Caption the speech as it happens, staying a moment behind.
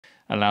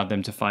allowed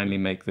them to finally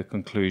make the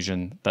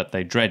conclusion that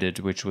they dreaded,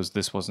 which was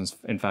this was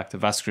in fact a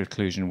vascular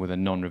occlusion with a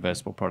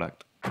non-reversible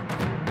product.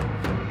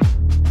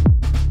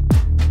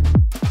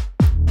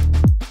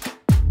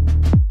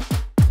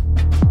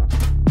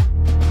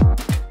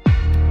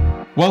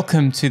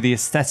 Welcome to the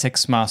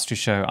Aesthetics Mastery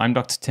Show. I'm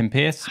Dr. Tim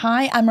Pierce.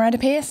 Hi, I'm Miranda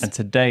Pierce. And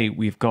today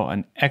we've got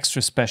an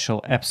extra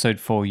special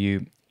episode for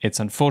you. It's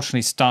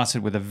unfortunately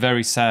started with a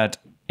very sad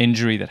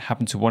injury that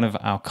happened to one of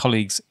our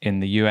colleagues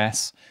in the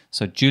US.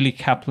 So Julie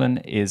Kaplan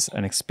is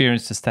an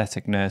experienced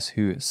aesthetic nurse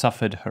who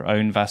suffered her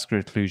own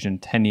vascular occlusion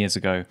 10 years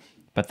ago.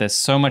 But there's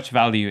so much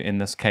value in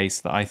this case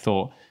that I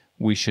thought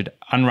we should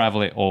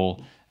unravel it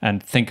all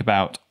and think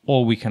about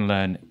all we can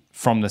learn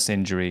from this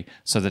injury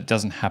so that it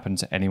doesn't happen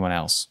to anyone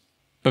else.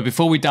 But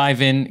before we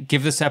dive in,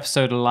 give this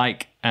episode a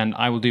like, and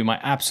I will do my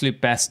absolute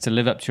best to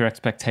live up to your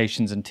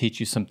expectations and teach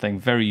you something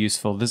very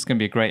useful. This is going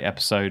to be a great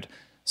episode,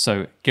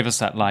 so give us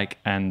that like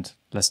and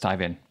let's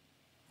dive in.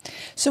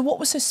 So what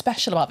was so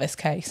special about this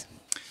case?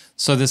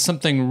 So there's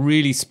something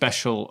really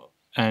special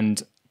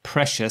and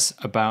precious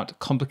about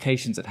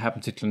complications that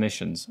happen to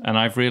clinicians, and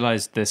I've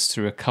realized this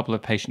through a couple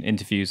of patient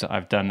interviews that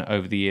I've done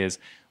over the years.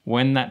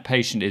 When that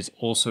patient is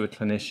also a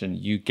clinician,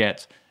 you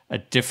get a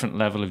different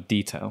level of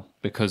detail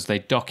because they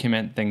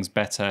document things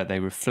better, they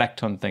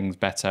reflect on things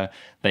better,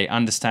 they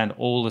understand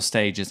all the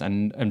stages,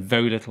 and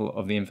very little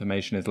of the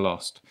information is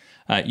lost.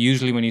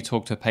 Usually when you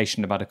talk to a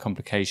patient about a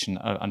complication,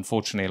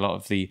 unfortunately a lot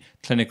of the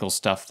clinical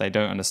stuff they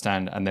don't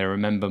understand and they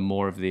remember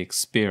more of the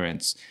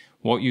experience.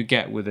 What you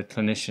get with a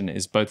clinician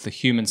is both the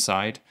human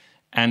side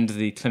and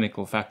the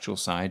clinical factual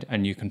side,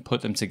 and you can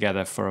put them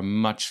together for a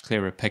much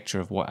clearer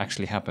picture of what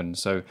actually happened.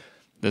 So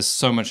there's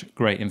so much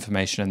great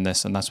information in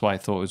this, and that's why I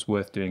thought it was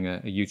worth doing a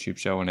YouTube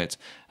show on it,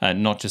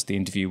 not just the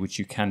interview, which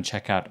you can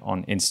check out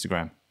on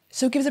Instagram.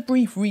 So give us a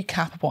brief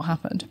recap of what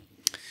happened.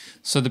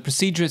 So the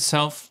procedure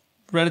itself,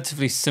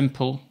 relatively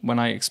simple when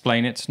I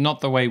explain it,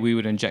 not the way we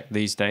would inject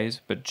these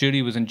days, but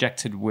Julie was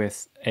injected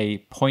with a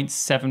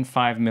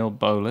 0.75 ml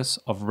bolus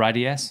of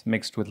Radiesse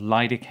mixed with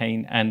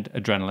lidocaine and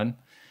adrenaline,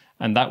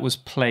 and that was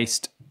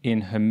placed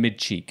in her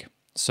mid-cheek.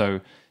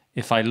 So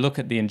if I look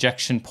at the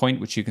injection point,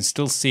 which you can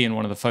still see in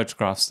one of the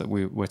photographs that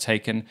were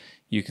taken,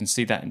 you can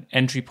see that an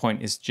entry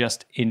point is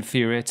just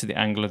inferior to the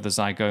angle of the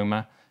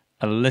zygoma,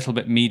 a little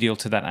bit medial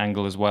to that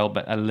angle as well,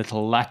 but a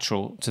little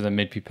lateral to the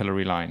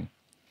mid-pupillary line.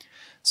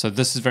 So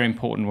this is very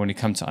important when you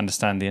come to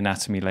understand the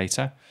anatomy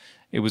later.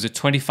 It was a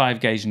 25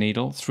 gauge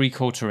needle,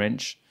 3/4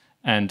 inch,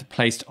 and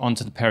placed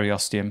onto the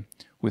periosteum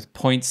with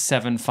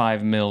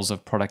 0.75 mils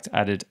of product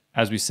added,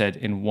 as we said,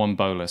 in one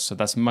bolus. So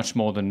that's much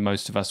more than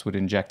most of us would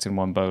inject in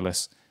one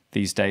bolus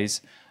these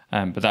days,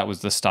 but that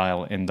was the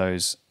style in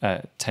those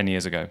 10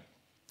 years ago.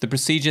 The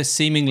procedure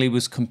seemingly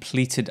was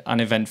completed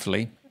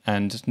uneventfully,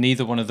 and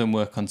neither one of them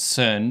were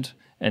concerned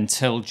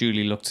until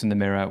Julie looked in the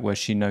mirror where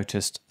she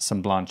noticed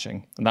some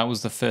blanching. And that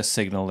was the first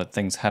signal that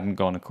things hadn't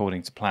gone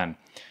according to plan.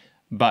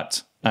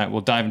 But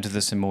we'll dive into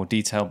this in more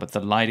detail, but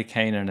the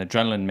lidocaine and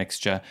adrenaline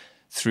mixture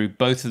threw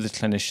both of the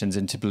clinicians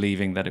into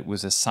believing that it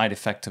was a side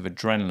effect of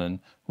adrenaline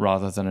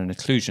rather than an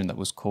occlusion that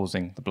was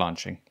causing the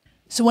blanching.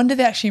 So when did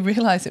they actually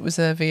realise it was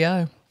a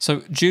VO?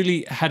 So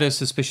Julie had her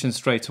suspicion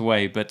straight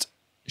away, but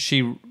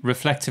she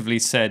reflectively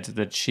said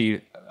that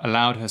she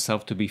allowed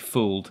herself to be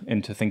fooled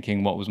into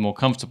thinking what was more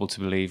comfortable to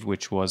believe,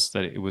 which was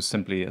that it was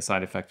simply a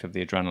side effect of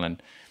the adrenaline.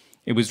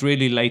 It was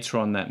really later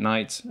on that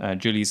night.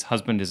 Julie's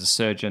husband is a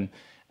surgeon,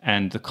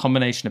 and the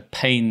combination of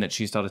pain that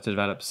she started to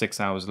develop 6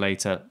 hours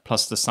later,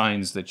 plus the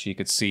signs that she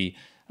could see,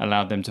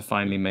 allowed them to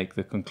finally make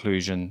the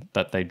conclusion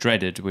that they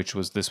dreaded, which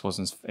was this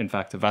was in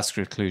fact a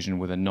vascular occlusion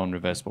with a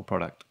non-reversible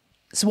product.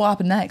 So what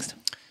happened next?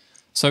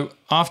 So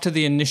after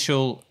the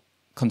initial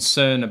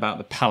concern about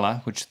the pallor,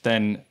 which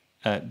then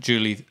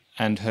Julie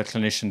and her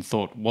clinician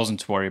thought wasn't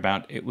to worry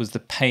about, it was the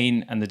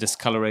pain and the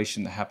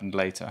discoloration that happened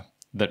later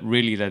that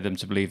really led them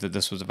to believe that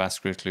this was a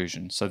vascular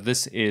occlusion. So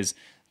this is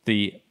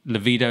the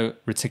Libido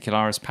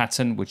Reticularis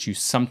pattern, which you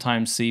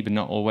sometimes see, but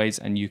not always,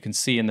 and you can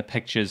see in the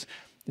pictures.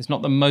 It's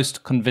not the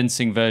most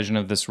convincing version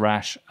of this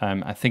rash.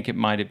 I think it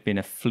might have been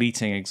a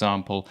fleeting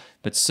example,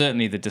 but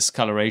certainly the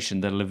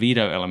discoloration, the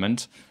livedo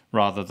element,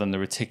 rather than the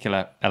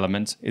reticular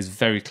element, is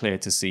very clear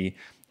to see.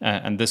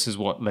 And this is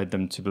what led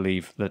them to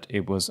believe that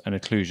it was an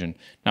occlusion.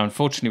 Now,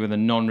 unfortunately, with a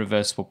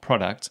non-reversible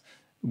product,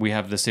 we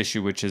have this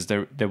issue, which is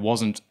there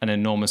wasn't an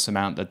enormous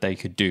amount that they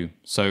could do.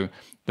 So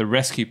the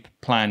rescue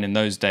plan in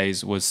those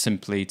days was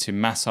simply to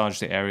massage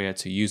the area,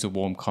 to use a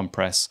warm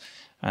compress,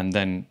 and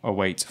then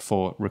await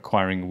for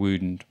requiring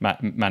wound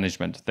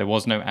management. There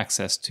was no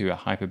access to a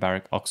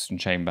hyperbaric oxygen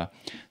chamber.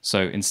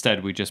 So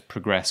instead, we just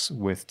progress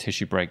with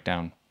tissue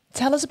breakdown.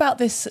 Tell us about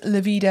this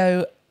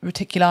Libido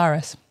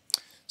Reticularis.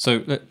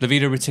 So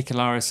Libido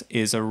Reticularis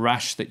is a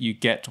rash that you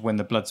get when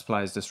the blood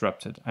supply is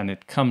disrupted, and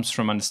it comes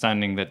from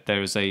understanding that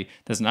there's an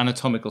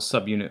anatomical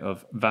subunit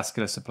of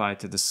vascular supply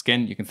to the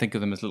skin. You can think of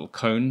them as little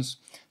cones.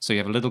 So you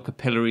have a little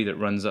capillary that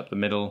runs up the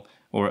middle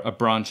or a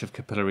branch of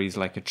capillaries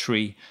like a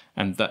tree,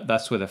 and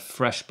that's where the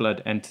fresh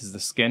blood enters the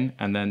skin,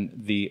 and then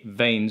the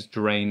veins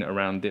drain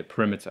around the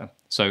perimeter.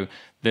 So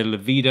the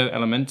livedo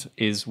element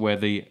is where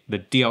the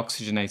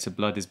deoxygenated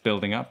blood is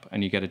building up,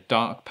 and you get a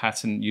dark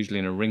pattern, usually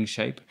in a ring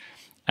shape,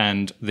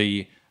 and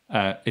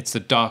it's the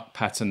dark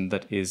pattern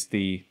that is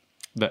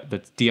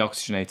that's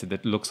deoxygenated,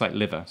 that looks like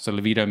liver. So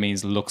livedo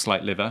means looks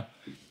like liver.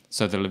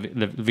 So the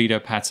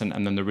livedo pattern,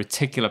 and then the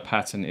reticular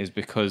pattern is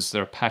because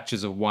there are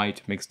patches of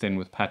white mixed in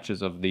with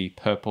patches of the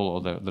purple or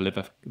the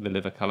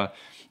liver color,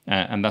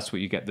 and that's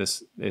what you get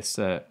this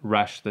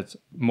rash that's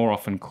more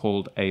often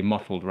called a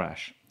mottled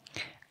rash.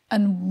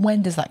 And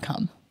when does that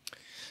come?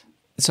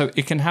 So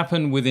it can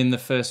happen within the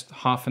first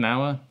half an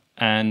hour,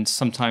 and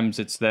sometimes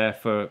it's there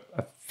for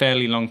a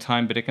fairly long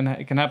time, but it can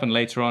happen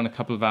later on, a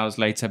couple of hours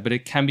later, but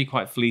it can be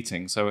quite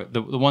fleeting. So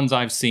the ones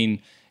I've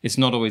seen, it's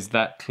not always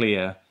that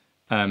clear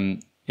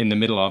in the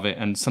middle of it,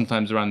 and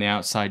sometimes around the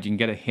outside you can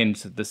get a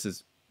hint that this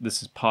is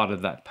part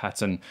of that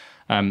pattern.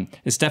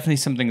 It's definitely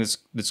something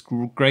that's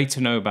great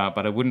to know about,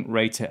 but I wouldn't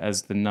rate it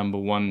as the number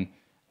one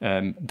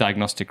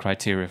diagnostic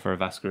criteria for a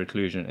vascular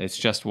occlusion. It's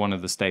just one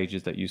of the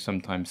stages that you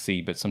sometimes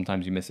see, but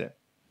sometimes you miss it.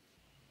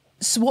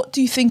 So what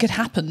do you think had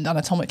happened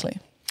anatomically?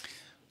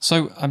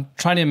 So I'm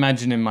trying to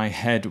imagine in my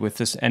head, with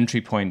this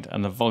entry point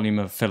and the volume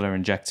of filler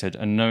injected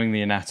and knowing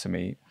the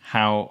anatomy,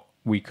 how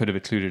we could have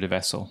occluded a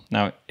vessel.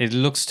 Now, it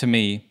looks to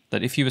me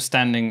that if you were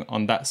standing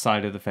on that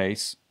side of the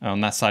face,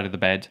 on that side of the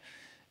bed,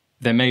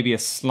 there may be a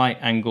slight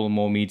angle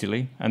more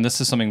medially. And this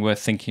is something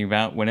worth thinking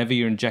about. Whenever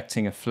you're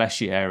injecting a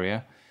fleshy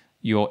area,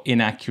 your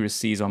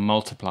inaccuracies are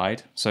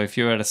multiplied. So if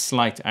you're at a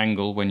slight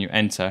angle when you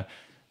enter,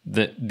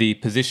 the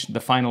position, the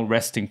final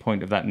resting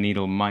point of that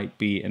needle might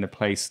be in a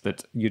place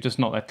that you're just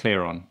not that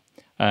clear on,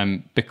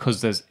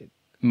 because there's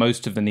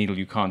most of the needle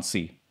you can't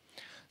see.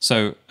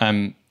 So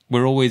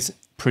we're always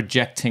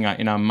projecting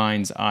in our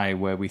mind's eye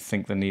where we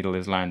think the needle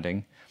is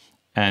landing.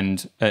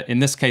 And in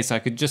this case, I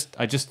just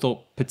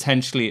thought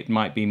potentially it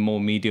might be more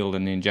medial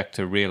than the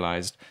injector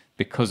realized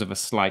because of a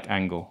slight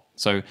angle.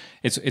 So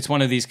it's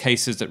one of these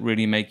cases that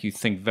really make you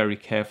think very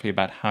carefully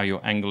about how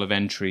your angle of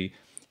entry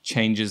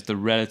changes the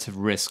relative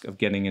risk of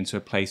getting into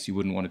a place you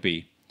wouldn't want to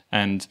be.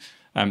 And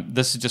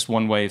this is just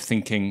one way of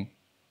thinking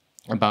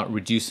about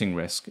reducing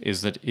risk,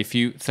 is that if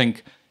you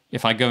think,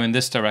 if I go in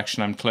this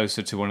direction, I'm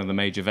closer to one of the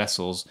major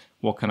vessels,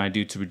 what can I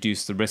do to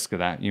reduce the risk of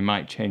that? You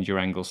might change your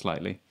angle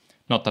slightly.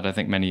 Not that I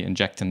think many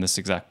inject in this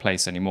exact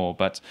place anymore,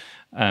 but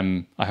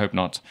I hope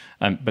not.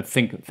 But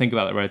think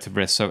about the relative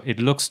risk. So it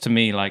looks to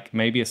me like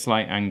maybe a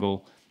slight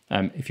angle.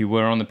 If you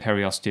were on the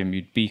periosteum,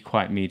 you'd be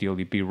quite medial.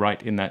 You'd be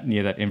right in that,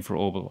 near that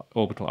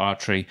infraorbital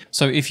artery.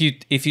 So if you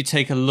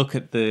take a look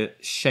at the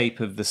shape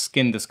of the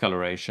skin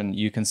discoloration,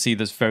 you can see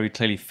this very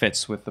clearly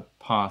fits with the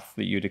path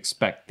that you'd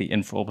expect the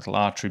infraorbital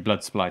artery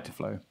blood supply to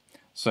flow.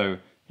 So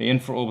the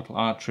infraorbital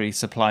artery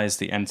supplies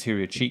the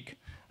anterior cheek,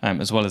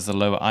 as well as the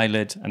lower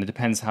eyelid, and it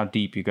depends how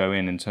deep you go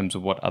in terms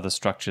of what other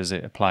structures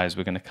it applies.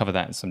 We're going to cover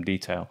that in some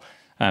detail.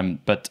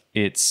 But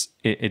it's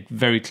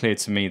very clear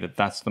to me that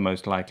that's the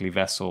most likely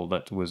vessel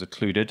that was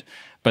occluded.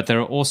 But there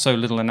are also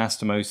little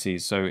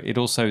anastomoses, so it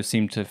also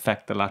seemed to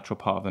affect the lateral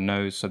part of the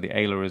nose, so the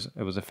ala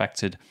was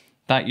affected.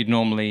 That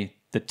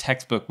the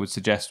textbook would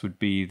suggest would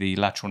be the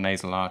lateral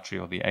nasal artery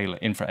or the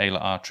infra-alar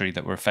artery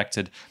that were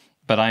affected.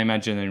 But I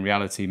imagine in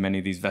reality many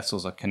of these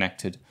vessels are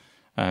connected,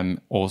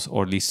 or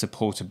at least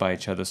supported by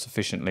each other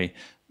sufficiently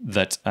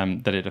that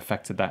it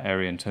affected that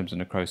area in terms of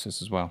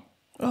necrosis as well.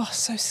 Oh,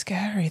 so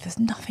scary. There's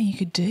nothing you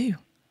could do.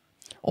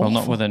 Awful. Well,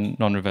 not with a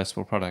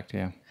non-reversible product,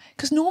 yeah.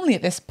 Because normally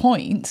at this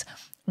point,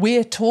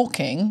 we're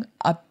talking,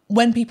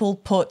 when people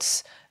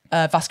put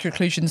vascular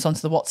occlusions onto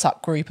the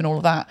WhatsApp group and all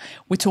of that,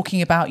 we're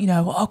talking about,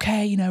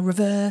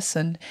 reverse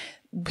and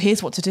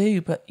here's what to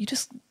do. But you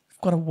just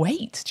got to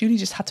wait. Julie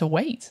just had to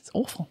wait. It's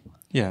awful.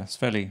 Yeah, it's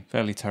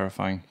fairly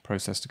terrifying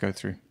process to go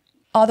through.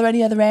 Are there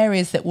any other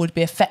areas that would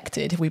be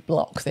affected if we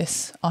block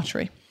this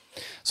artery?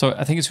 So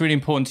I think it's really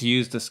important to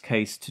use this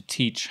case to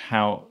teach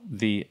how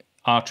the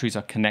arteries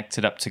are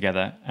connected up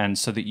together, and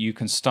so that you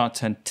can start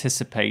to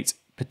anticipate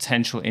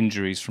potential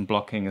injuries from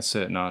blocking a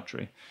certain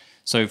artery.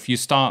 So if you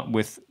start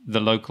with the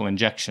local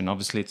injection,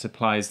 obviously it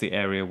supplies the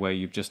area where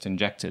you've just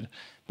injected,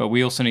 but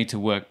we also need to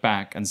work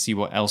back and see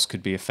what else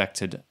could be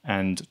affected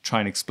and try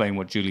and explain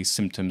what Julie's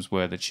symptoms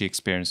were that she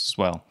experienced as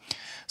well.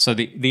 So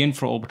the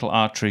infraorbital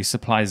artery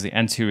supplies the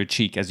anterior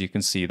cheek, as you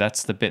can see.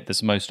 That's the bit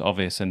that's most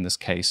obvious in this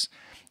case.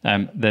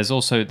 There's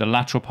also the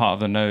lateral part of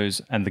the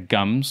nose and the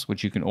gums,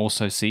 which you can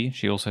also see.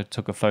 She also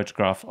took a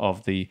photograph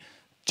of the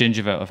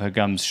gingiva of her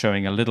gums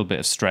showing a little bit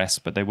of stress,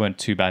 but they weren't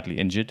too badly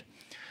injured.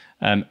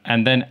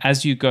 And then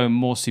as you go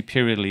more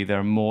superiorly, there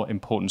are more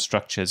important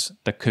structures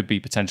that could be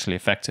potentially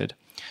affected.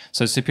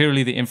 So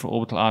superiorly, the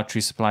infraorbital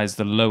artery supplies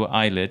the lower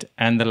eyelid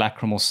and the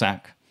lacrimal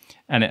sac,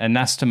 and it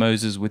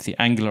anastomoses with the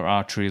angular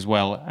artery as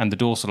well and the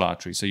dorsal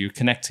artery. So you're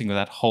connecting with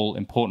that whole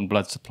important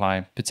blood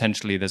supply.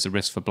 Potentially there's a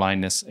risk for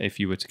blindness if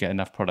you were to get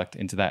enough product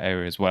into that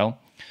area as well.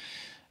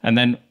 And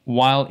then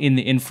while in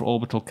the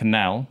infraorbital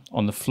canal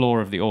on the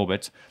floor of the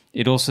orbit,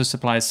 it also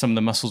supplies some of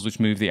the muscles which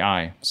move the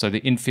eye. So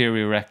the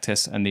inferior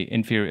rectus and the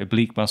inferior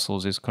oblique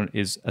muscles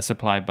are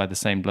supplied by the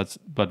same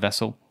blood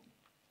vessel.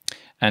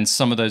 And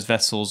some of those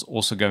vessels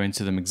also go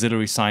into the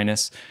maxillary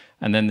sinus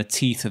and then the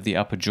teeth of the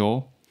upper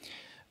jaw.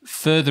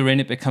 Further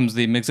in, it becomes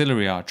the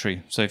maxillary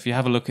artery. So if you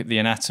have a look at the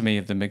anatomy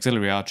of the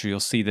maxillary artery,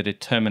 you'll see that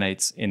it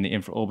terminates in the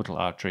infraorbital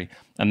artery.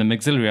 And the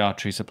maxillary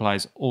artery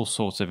supplies all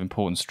sorts of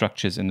important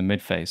structures in the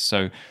midface.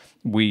 So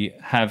we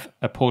have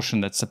a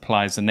portion that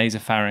supplies the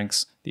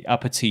nasopharynx, the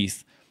upper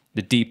teeth,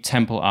 the deep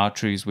temple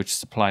arteries, which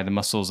supply the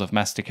muscles of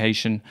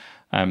mastication,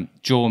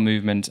 jaw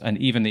movement, and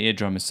even the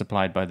eardrum is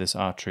supplied by this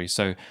artery.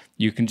 So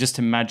you can just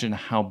imagine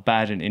how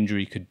bad an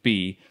injury could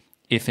be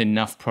if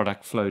enough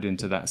product flowed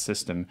into that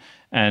system.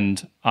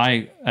 And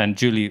I and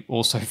Julie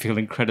also feel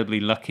incredibly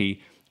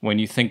lucky when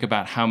you think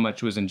about how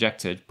much was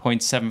injected,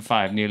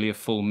 0.75, nearly a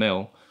full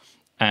mil,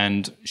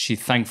 and she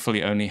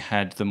thankfully only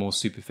had the more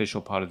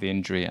superficial part of the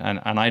injury. And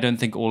I don't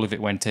think all of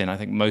it went in. I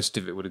think most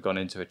of it would have gone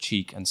into a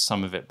cheek and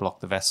some of it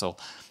blocked the vessel.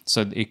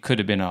 So it could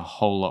have been a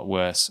whole lot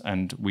worse,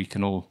 and we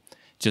can all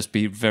just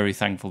be very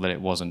thankful that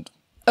it wasn't.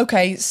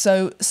 Okay,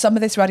 so some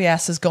of this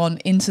radiesse has gone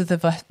into the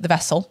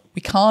vessel.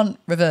 We can't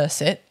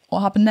reverse it. What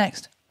happened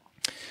next?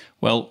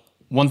 Well,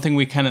 one thing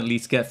we can at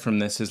least get from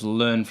this is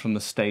learn from the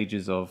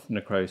stages of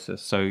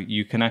necrosis. So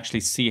you can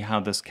actually see how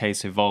this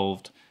case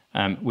evolved,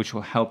 which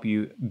will help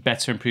you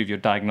better improve your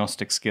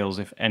diagnostic skills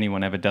if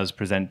anyone ever does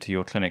present to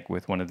your clinic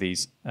with one of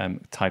these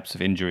types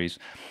of injuries.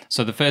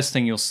 So the first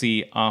thing you'll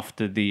see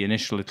after the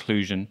initial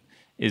occlusion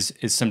is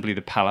simply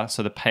the pallor,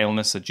 so the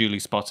paleness that Julie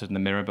spotted in the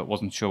mirror but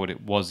wasn't sure what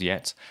it was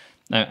yet.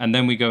 And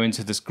then we go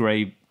into this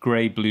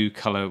grey-blue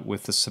color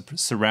with the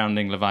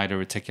surrounding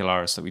Libido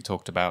Reticularis that we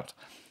talked about.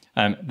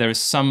 There is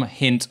some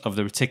hint of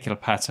the reticular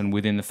pattern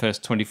within the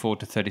first 24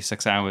 to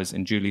 36 hours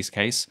in Julie's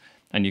case,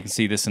 and you can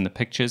see this in the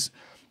pictures.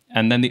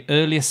 And then the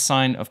earliest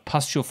sign of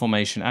pustule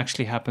formation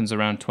actually happens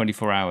around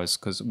 24 hours,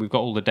 because we've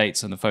got all the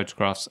dates and the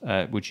photographs,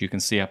 which you can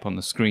see up on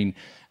the screen.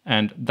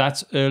 And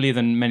that's earlier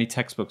than many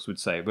textbooks would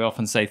say. We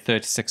often say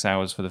 36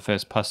 hours for the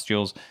first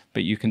pustules,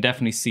 but you can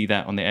definitely see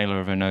that on the ala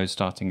of her nose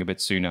starting a bit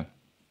sooner.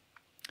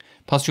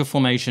 Pustule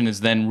formation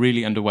is then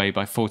really underway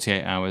by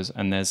 48 hours,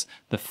 and there's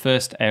the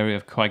first area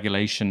of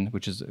coagulation,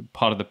 which is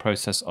part of the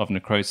process of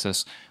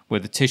necrosis, where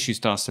the tissue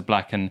starts to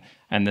blacken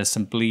and there's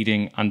some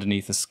bleeding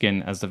underneath the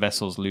skin as the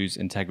vessels lose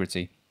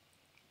integrity.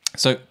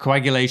 So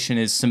coagulation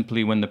is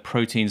simply when the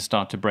proteins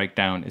start to break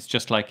down. It's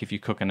just like if you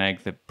cook an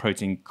egg, the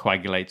protein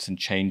coagulates and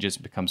changes,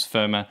 becomes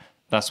firmer.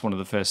 That's one of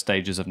the first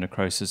stages of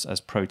necrosis,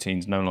 as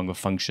proteins no longer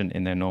function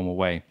in their normal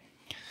way.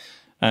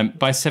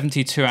 By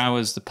 72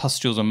 hours, the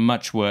pustules are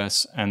much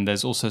worse, and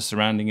there's also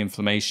surrounding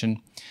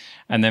inflammation.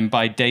 And then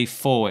by day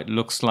 4, it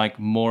looks like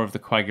more of the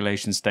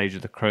coagulation stage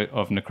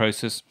of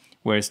necrosis,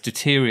 where it's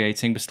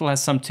deteriorating, but still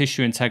has some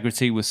tissue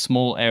integrity with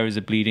small areas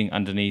of bleeding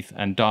underneath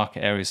and dark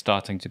areas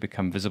starting to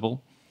become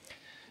visible.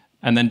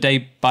 And then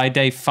by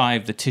day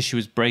 5, the tissue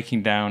is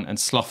breaking down and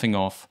sloughing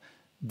off.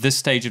 This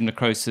stage of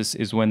necrosis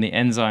is when the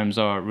enzymes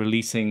are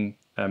releasing,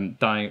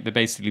 they're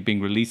basically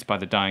being released by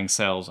the dying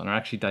cells and are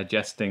actually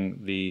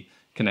digesting the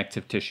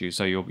connective tissue.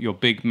 So your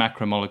big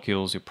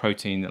macromolecules, your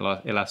protein,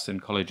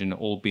 elastin, collagen, are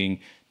all being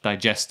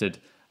digested,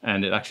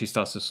 and it actually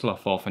starts to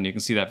slough off. And you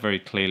can see that very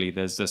clearly.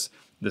 There's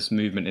this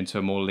movement into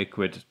a more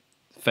liquid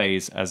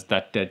phase as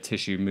that dead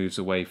tissue moves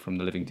away from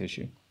the living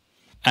tissue.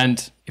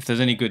 And if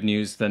there's any good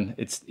news, then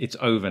it's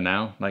over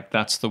now. Like,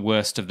 that's the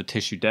worst of the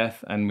tissue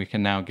death, and we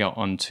can now get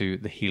on to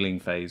the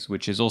healing phase,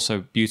 which is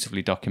also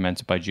beautifully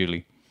documented by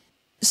Julie.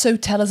 So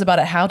tell us about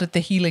it. How did the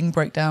healing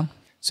break down?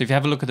 So if you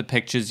have a look at the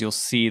pictures, you'll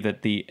see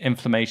that the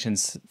inflammation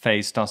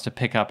phase starts to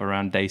pick up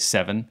around day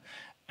 7.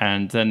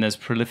 And then there's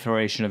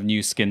proliferation of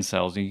new skin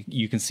cells.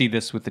 You can see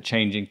this with the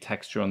changing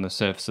texture on the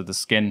surface of the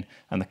skin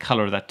and the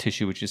color of that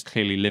tissue, which is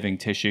clearly living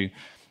tissue.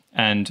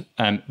 And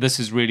this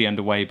is really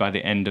underway by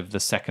the end of the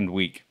 2nd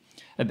week.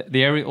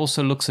 The area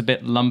also looks a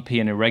bit lumpy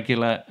and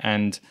irregular.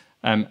 And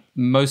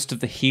most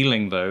of the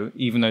healing, though,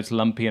 even though it's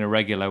lumpy and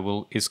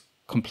irregular, is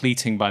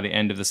completing by the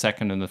end of the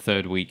 2nd and the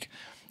 3rd week.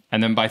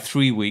 And then by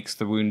 3 weeks,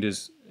 the wound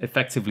is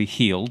effectively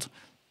healed,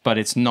 but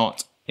it's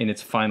not in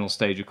its final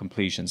stage of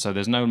completion. So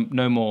there's no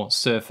more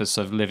surface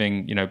of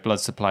living,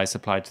 blood supply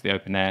supplied to the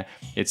open air.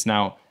 It's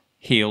now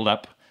healed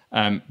up,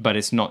 but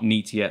it's not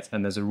neat yet.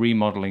 And there's a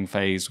remodeling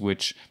phase,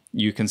 which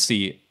you can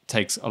see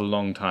takes a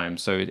long time.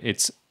 So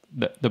it's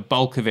the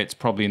bulk of it's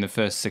probably in the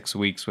first 6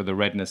 weeks, where the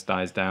redness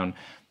dies down.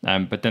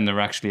 But then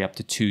they're actually up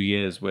to 2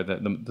 years where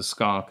the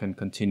scar can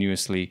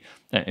continuously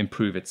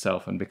improve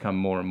itself and become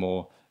more and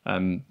more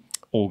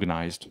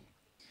organized.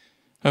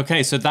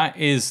 Okay, so that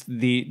is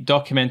the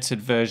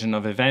documented version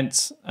of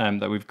events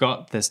that we've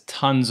got. There's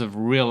tons of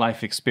real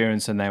life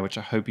experience in there, which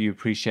I hope you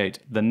appreciate.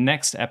 The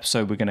next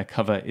episode we're going to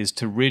cover is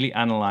to really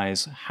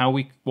analyze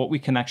what we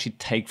can actually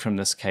take from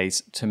this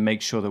case to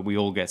make sure that we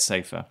all get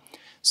safer.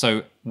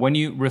 So when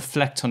you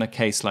reflect on a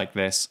case like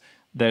this,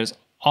 there's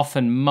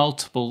often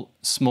multiple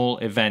small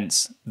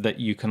events that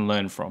you can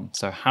learn from.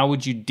 So how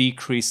would you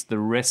decrease the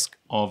risk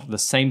of the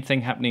same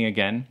thing happening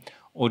again,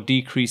 or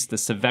decrease the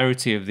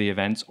severity of the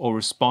events, or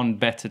respond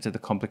better to the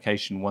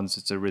complication once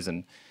it's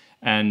arisen?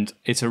 And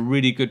it's a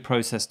really good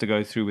process to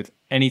go through with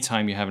any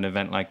time you have an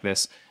event like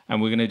this.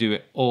 And we're going to do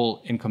it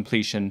all in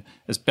completion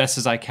as best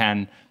as I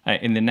can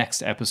in the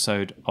next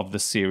episode of the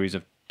series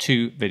of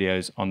 2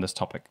 videos on this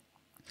topic.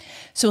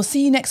 So we'll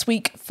see you next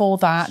week for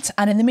that.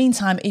 And in the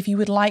meantime, if you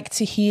would like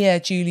to hear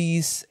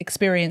Julie's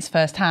experience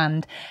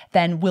firsthand,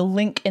 then we'll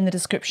link in the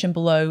description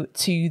below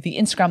to the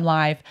Instagram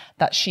Live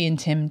that she and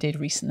Tim did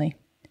recently.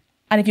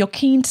 And if you're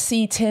keen to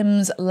see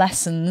Tim's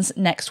lessons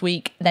next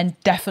week, then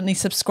definitely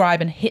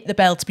subscribe and hit the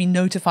bell to be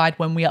notified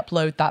when we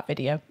upload that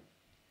video.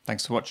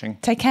 Thanks for watching.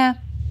 Take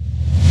care.